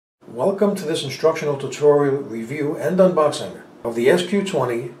Welcome to this instructional tutorial review and unboxing of the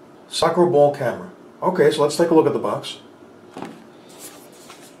sq20 soccer ball camera. Okay, so let's take a look at the box.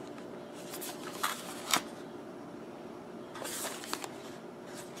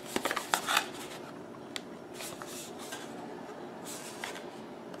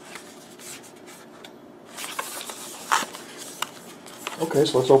 Okay,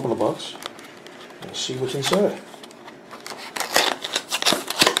 so let's open the box and see what's inside.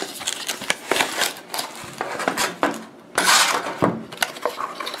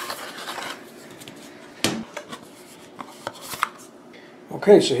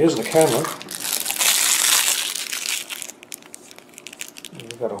 Okay, so here's the camera.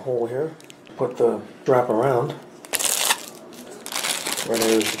 We've got a hole here. Put the strap around. Right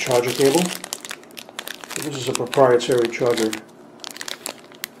there is the charger cable. So this is a proprietary charger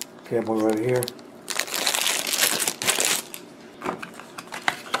cable right here.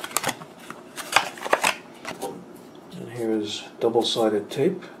 And here is double-sided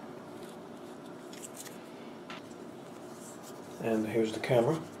tape. And here's the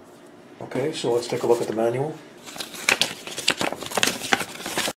camera. Okay, so let's take a look at the manual.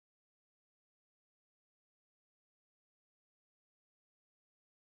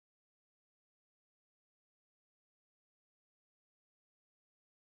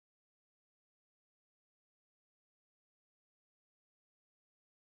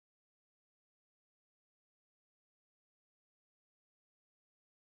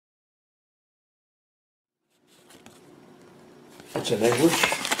 It's in English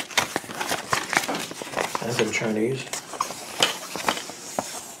and in Chinese.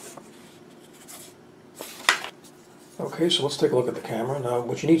 Okay, so let's take a look at the camera. Now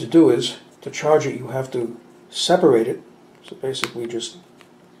what you need to do is, to charge it you have to separate it. So basically just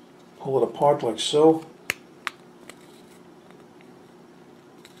pull it apart like so.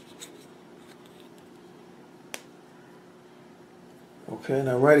 Okay,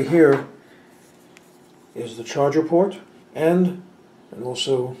 now right here is the charger port and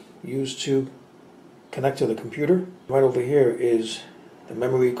also used to connect to the computer. Right over here is the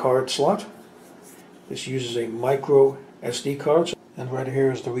memory card slot. This uses a micro SD card. And right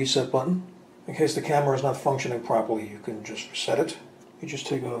here is the reset button. In case the camera is not functioning properly, you can just reset it. You just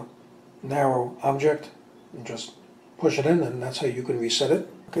take a narrow object and just push it in, and that's how you can reset it.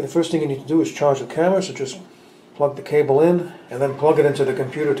 Okay, the first thing you need to do is charge the camera, so just plug the cable in and then plug it into the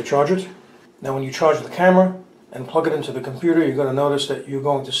computer to charge it. Now when you charge the camera and plug it into the computer, you're going to notice that you're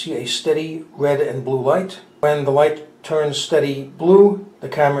going to see a steady red and blue light. When the light turns steady blue, the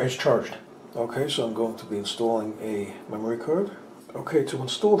camera is charged. Okay, so I'm going to be installing a memory card. Okay, to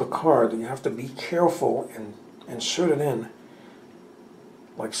install the card, you have to be careful and insert it in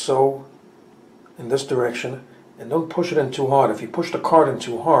like so, in this direction, and don't push it in too hard. If you push the card in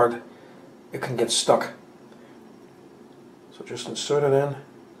too hard, it can get stuck. So just insert it in,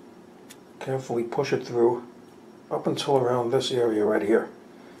 carefully push it through up until around this area right here,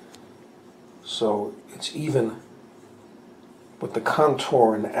 so it's even with the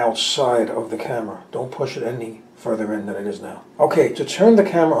contour and outside of the camera. Don't push it any further in than it is now. Okay, to turn the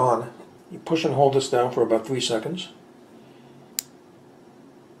camera on, you push and hold this down for about 3 seconds.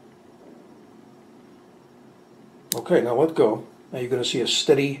 Okay, now let go. Now you're going to see a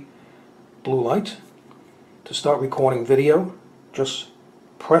steady blue light. To start recording video, just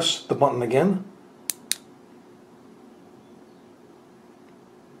press the button again.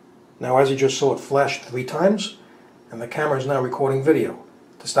 Now as you just saw, it flashed 3 times and the camera is now recording video.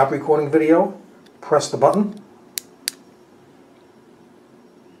 To stop recording video, press the button.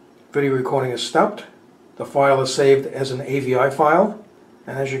 Video recording is stopped. The file is saved as an AVI file,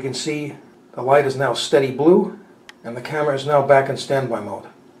 and as you can see, the light is now steady blue and the camera is now back in standby mode.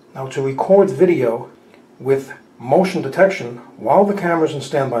 Now to record video with motion detection while the camera is in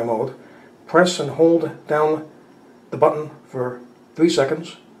standby mode, press and hold down the button for 3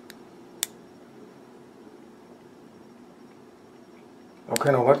 seconds.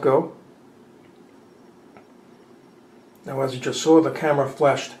 Okay, now let go. Now as you just saw, the camera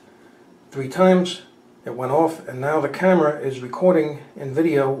flashed 3 times, it went off, and now the camera is recording in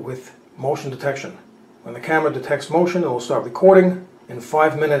video with motion detection. When the camera detects motion, it will start recording in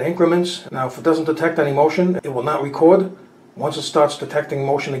 5-minute increments. Now if it doesn't detect any motion, it will not record. Once it starts detecting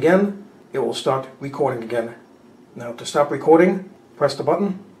motion again, it will start recording again. Now to stop recording, press the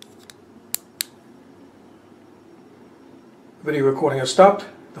button. Video recording has stopped,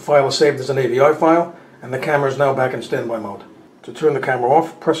 the file is saved as an AVI file, and the camera is now back in standby mode. To turn the camera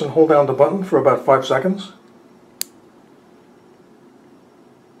off, press and hold down the button for about 5 seconds.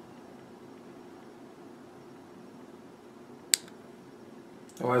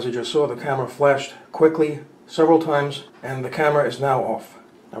 So as you just saw, the camera flashed quickly several times, and the camera is now off.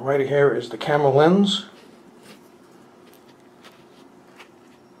 Now right here is the camera lens.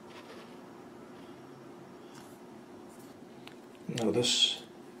 Now this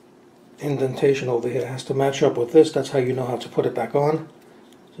indentation over here has to match up with this. That's how you know how to put it back on.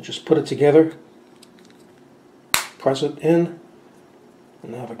 So just put it together, press it in,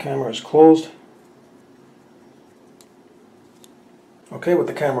 and now the camera is closed. Okay, with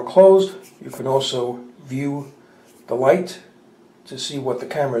the camera closed, you can also view the light to see what the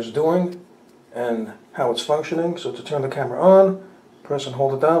camera is doing and how it's functioning. So to turn the camera on, press and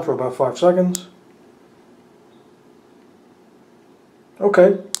hold it down for about 5 seconds.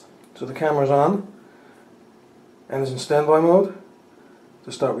 Okay, so the camera's on and is in standby mode.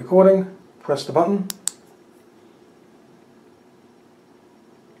 To start recording, press the button.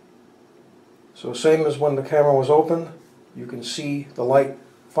 So same as when the camera was open, you can see the light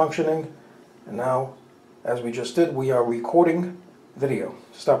functioning, and now, as we just did, we are recording video.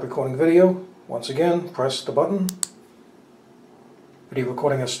 To stop recording video, once again, press the button. Video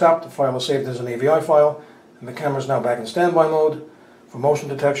recording has stopped, the file is saved as an AVI file, and the camera is now back in standby mode. For motion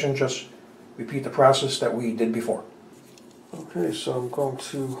detection, just repeat the process that we did before. Okay, so I'm going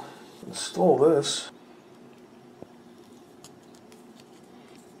to install this.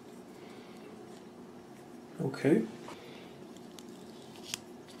 Okay.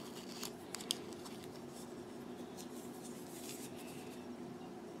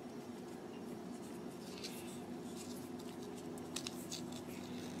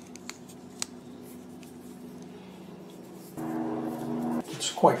 It's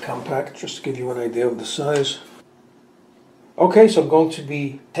quite compact, just to give you an idea of the size. Okay, so I'm going to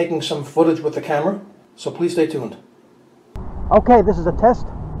be taking some footage with the camera, so please stay tuned. Okay, this is a test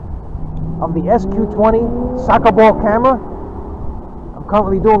of the sq20 soccer ball camera. I'm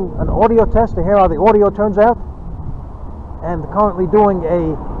currently doing an audio test to hear how the audio turns out, and currently doing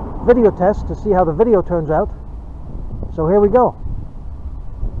a video test to see how the video turns out. So here we go.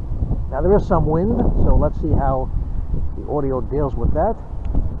 Now there is some wind, so let's see how the audio deals with that.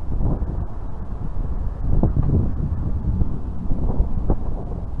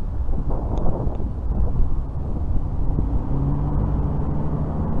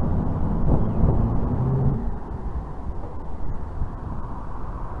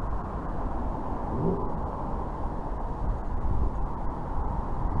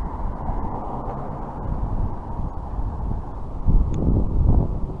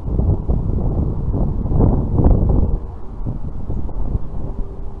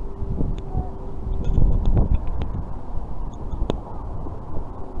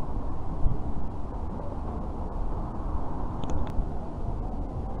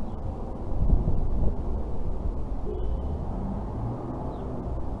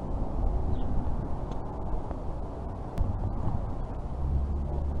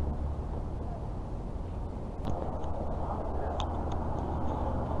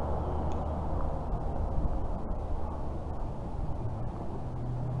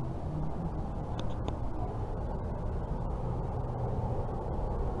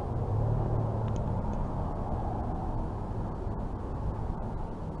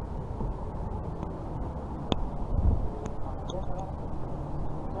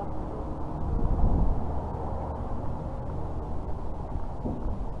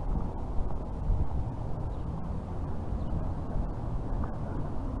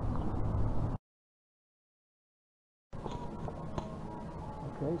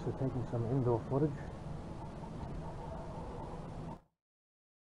 Okay, so taking some indoor footage.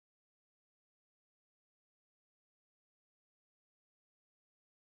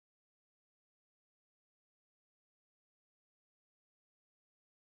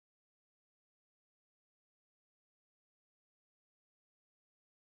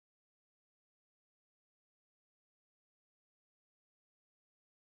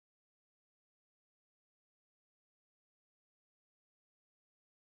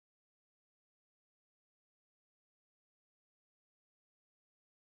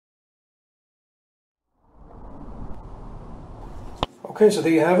 Okay, so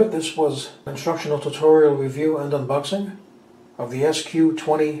there you have it. This was an instructional tutorial review and unboxing of the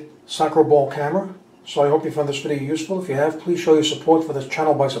sq20 soccer ball camera. So I hope you found this video useful. If you have, please show your support for this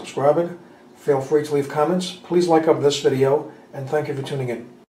channel by subscribing. Feel free to leave comments. Please like up this video, and thank you for tuning in.